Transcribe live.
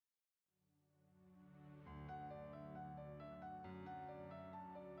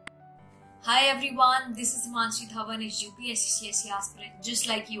Hi everyone, this is Himanshi Dhawan, a UPSC CSE aspirant just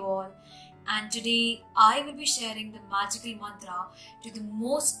like you all, and today I will be sharing the magical mantra to the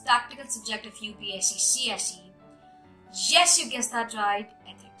most practical subject of UPSC CSE. Yes, you guessed that right,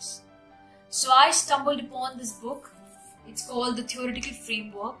 ethics. So I stumbled upon this book. It's called The Theoretical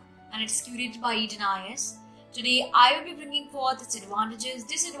Framework and it's curated by EdenIAS. Today I will be bringing forth its advantages,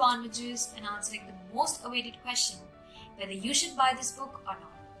 disadvantages and answering the most awaited question, whether you should buy this book or not.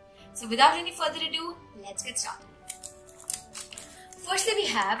 So without any further ado, let's get started. Firstly, we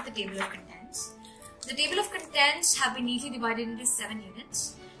have the table of contents. The table of contents have been neatly divided into 7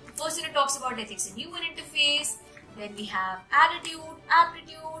 units. The first unit talks about ethics in human interface. Then we have attitude,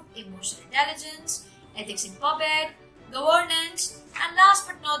 aptitude, emotional intelligence, ethics in pub ed, governance, and last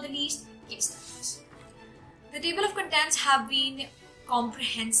but not the least, case studies. The table of contents have been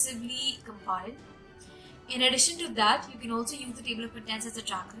comprehensively compiled. In addition to that, you can also use the table of contents as a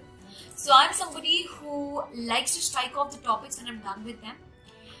tracker. So I'm somebody who likes to strike off the topics when I'm done with them.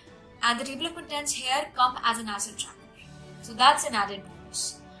 And the table of contents here come as an asset tracker. So that's an added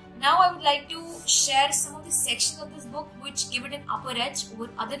bonus. Now I would like to share some of the sections of this book which give it an upper edge over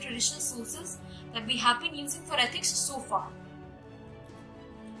other traditional sources that we have been using for ethics so far.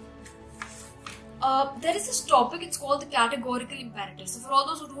 There is this topic, it's called the categorical imperative. So for all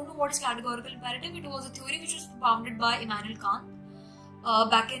those who don't know what is categorical imperative, it was a theory which was propounded by Immanuel Kant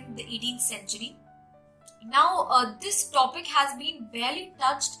back in the 18th century. Now this topic has been barely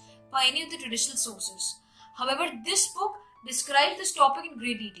touched by any of the traditional sources. However, this book describes this topic in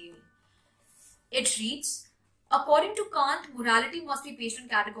great detail. It reads, according to Kant, morality must be based on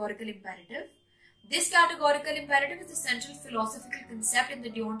categorical imperative. This categorical imperative is the central philosophical concept in the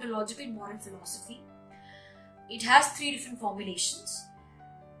deontological moral philosophy. It has 3 different formulations.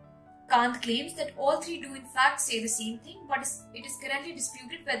 Kant claims that all 3 do in fact say the same thing, but it is currently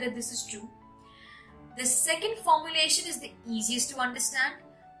disputed whether this is true. The second formulation is the easiest to understand,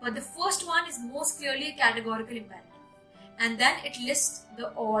 but the first one is most clearly a categorical imperative. And then it lists the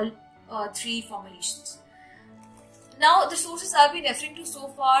all 3 formulations. Now, the sources I've been referring to so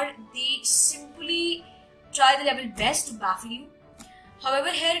far, they simply try the level best to baffle you.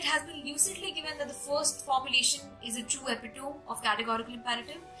 However, here it has been lucidly given that the first formulation is a true epitome of categorical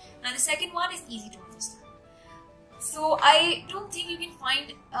imperative and the second one is easy to understand. So, I don't think you can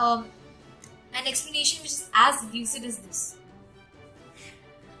find an explanation which is as lucid as this.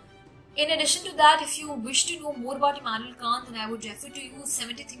 In addition to that, if you wish to know more about Immanuel Kant, then I would refer to you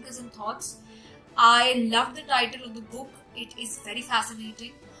 70 Thinkers and Thoughts. I love the title of the book. It is very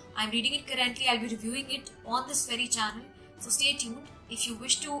fascinating. I'm reading it currently. I'll be reviewing it on this very channel. So stay tuned if you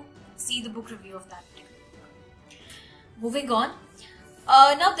wish to see the book review of that particular book. Moving on.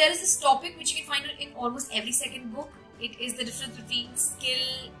 Now there is this topic which you can find in almost every second book. It is the difference between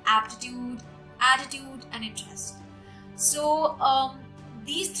skill, aptitude, attitude and interest. So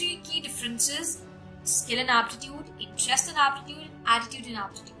these 3 key differences, skill and aptitude, interest and aptitude, and attitude and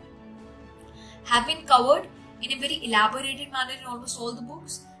aptitude, have been covered in a very elaborated manner in almost all the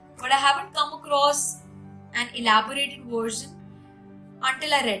books, but I haven't come across an elaborated version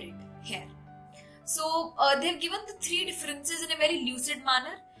until I read it here. So they've given the 3 differences in a very lucid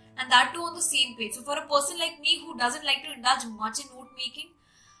manner and that too on the same page. So for a person like me who doesn't like to indulge much in note making,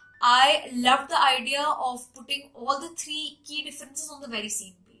 I love the idea of putting all the 3 key differences on the very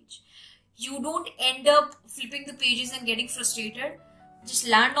same page. You don't end up flipping the pages and getting frustrated. Just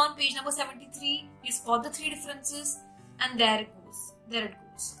land on page number 73, you spot the 3 differences and there it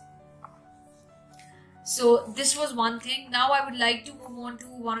goes. So this was one thing. Now I would like to move on to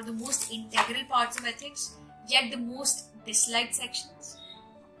one of the most integral parts of ethics, yet the most disliked sections.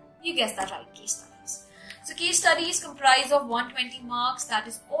 You guessed that right, case studies. So case studies comprise of 120 marks, that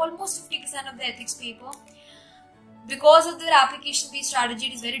is almost 50% of the ethics paper. Because of their application-based strategy,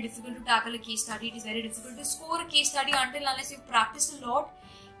 it is very difficult to tackle a case study. It is very difficult to score a case study unless you've practiced a lot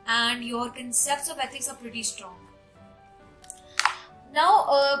and your concepts of ethics are pretty strong. Now,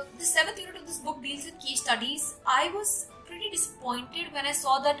 the 7th unit of this book deals with case studies. I was pretty disappointed when I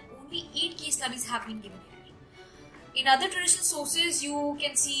saw that only 8 case studies have been given here. In other traditional sources, you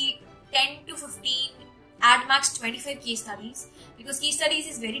can see 10 to 15, at max 25 case studies, because case studies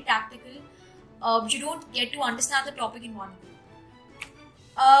is very tactical. You don't get to understand the topic in one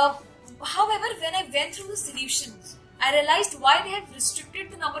go. However, when I went through the solutions, I realized why they have restricted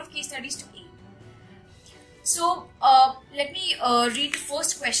the number of case studies to 8. So, let me read the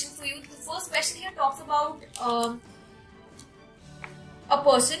first question for you. The first question here talks about a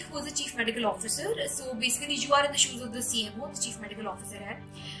person who is the chief medical officer. So, basically, you are in the shoes of the CMO, the chief medical officer here.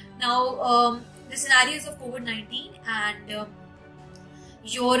 Now, the scenarios of COVID-19 and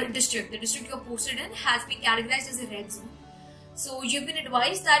your district, the district you're posted in, has been categorized as a red zone. So you've been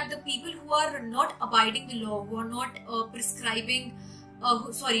advised that the people who are not abiding the law, who are not prescribing,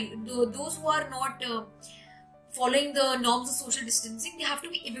 those who are not following the norms of social distancing, they have to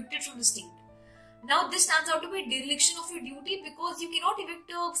be evicted from the state. Now this stands out to be a dereliction of your duty, because you cannot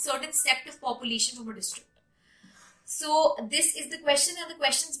evict a certain sect of population from a district. So this is the question, and the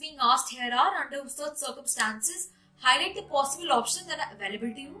questions being asked here are: under such circumstances, highlight the possible options that are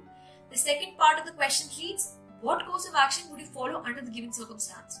available to you. The second part of the question reads: what course of action would you follow under the given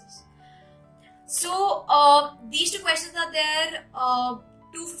circumstances? So these two questions are there.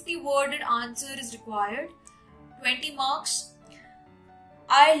 250 worded answer is required. 20 marks.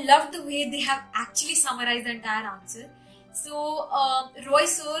 I love the way they have actually summarized the entire answer. So Roy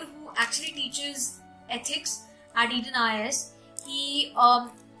sir, who actually teaches ethics at EdenIAS, he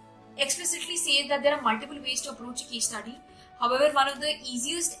explicitly says that there are multiple ways to approach a case study. However, one of the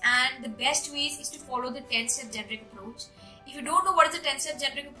easiest and the best ways is to follow the 10-step generic approach. If you don't know what is the 10-step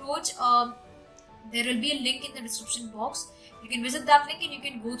generic approach, there will be a link in the description box. You can visit that link and you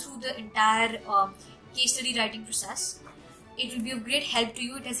can go through the entire case study writing process. It will be of great help to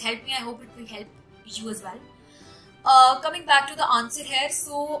you. It has helped me. I hope it will help you as well. Coming back to the answer here,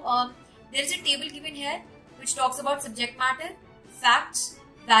 so there is a table given here which talks about subject matter, facts,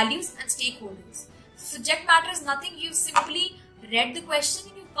 values and stakeholders. So subject matter is nothing. You've simply read the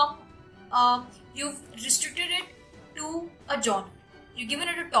question and you've restricted it to a genre. You've given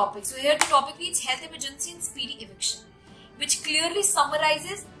it a topic. So here the topic reads health emergency and speedy eviction, which clearly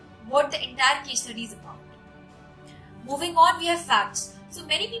summarizes what the entire case study is about. Moving on, we have facts. So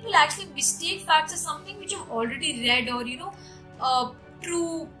many people actually mistake facts as something which you've already read, or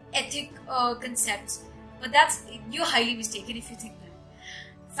true ethic concepts. But you're highly mistaken if you think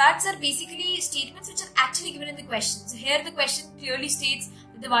that. Facts are basically statements which are actually given in the question. So here the question clearly states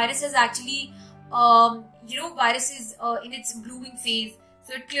that the virus has actually, virus is in its blooming phase.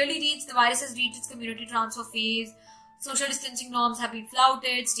 So it clearly reads the virus has reached its community transfer phase. Social distancing norms have been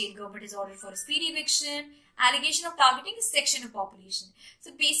flouted. State government is ordered for a speedy eviction. Allegation of targeting a section of population.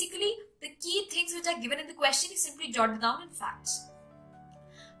 So basically, the key things which are given in the question is simply jotted down in facts.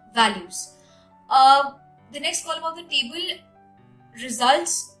 Values. The next column of the table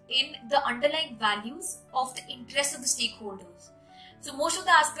results in the underlying values of the interests of the stakeholders. So most of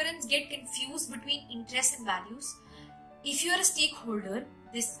the aspirants get confused between interests and values. If you are a stakeholder,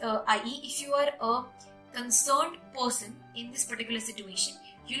 i.e. if you are a concerned person in this particular situation,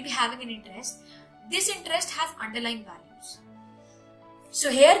 you will be having an interest. This interest has underlying values. So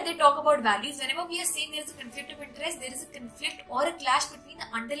here they talk about values. Whenever we are saying there is a conflict of interest, there is a conflict or a clash between the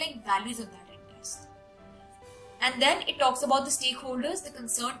underlying values of that interest. And then it talks about the stakeholders, the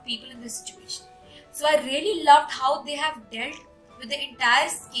concerned people in this situation. So I really loved how they have dealt with the entire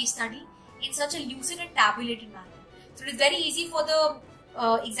case study in such a lucid and tabulated manner. So it is very easy for the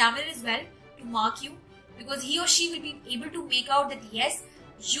examiner as well to mark you, because he or she will be able to make out that yes,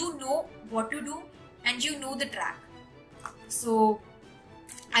 you know what to do and you know the track. So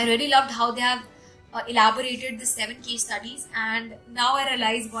I really loved how they have elaborated the 7 case studies, and now I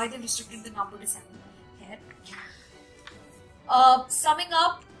realize why they restricted the number to 7 here. Summing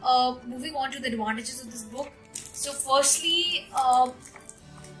up, moving on to the advantages of this book. So firstly,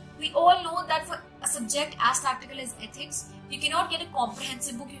 we all know that for a subject as tactical as ethics, you cannot get a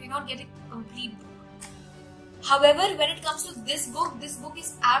comprehensive book, you cannot get a complete book. However, when it comes to this book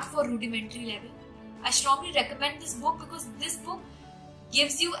is apt for rudimentary level. I strongly recommend this book because this book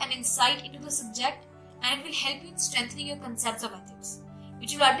gives you an insight into the subject and it will help you in strengthening your concepts of ethics,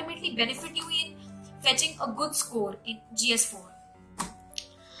 which will ultimately benefit you in fetching a good score in GS4.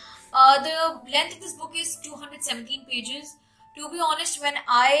 The length of this book is 217 pages. To be honest, when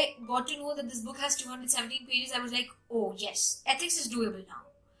I got to know that this book has 217 pages, I was like, oh yes, ethics is doable now.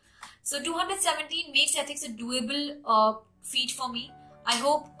 So 217 makes ethics a doable feat for me. I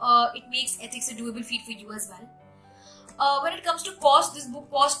hope it makes ethics a doable feat for you as well. When it comes to cost, this book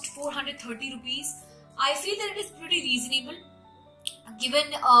cost 430 rupees. I feel that it is pretty reasonable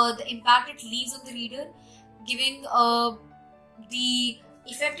given the impact it leaves on the reader, giving the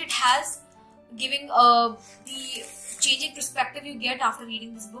effect it has, giving the changing perspective you get after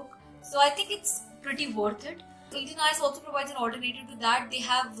reading this book. So I think it's pretty worth it. EdenIAS also provides an alternative to that. They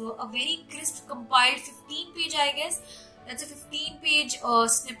have a very crisp compiled 15-page, I guess. That's a 15-page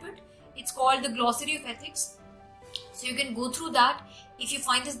snippet. It's called the Glossary of Ethics. So you can go through that if you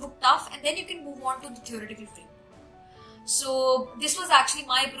find this book tough, and then you can move on to the theoretical framework. So this was actually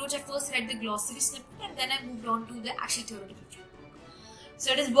my approach. I first read the glossary snippet and then I moved on to the actual theoretical framework.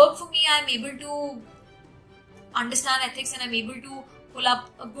 So it has worked for me. I'm able to understand ethics and I'm able to pull up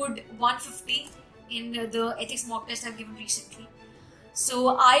a good 150 in the ethics mock test I've given recently.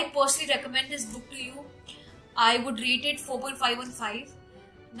 So I personally recommend this book to you. I would rate it 4.5 on 5.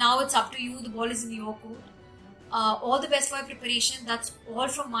 Now it's up to you. The ball is in your court. All the best for your preparation. That's all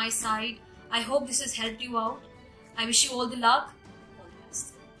from my side. I hope this has helped you out. I wish you all the luck.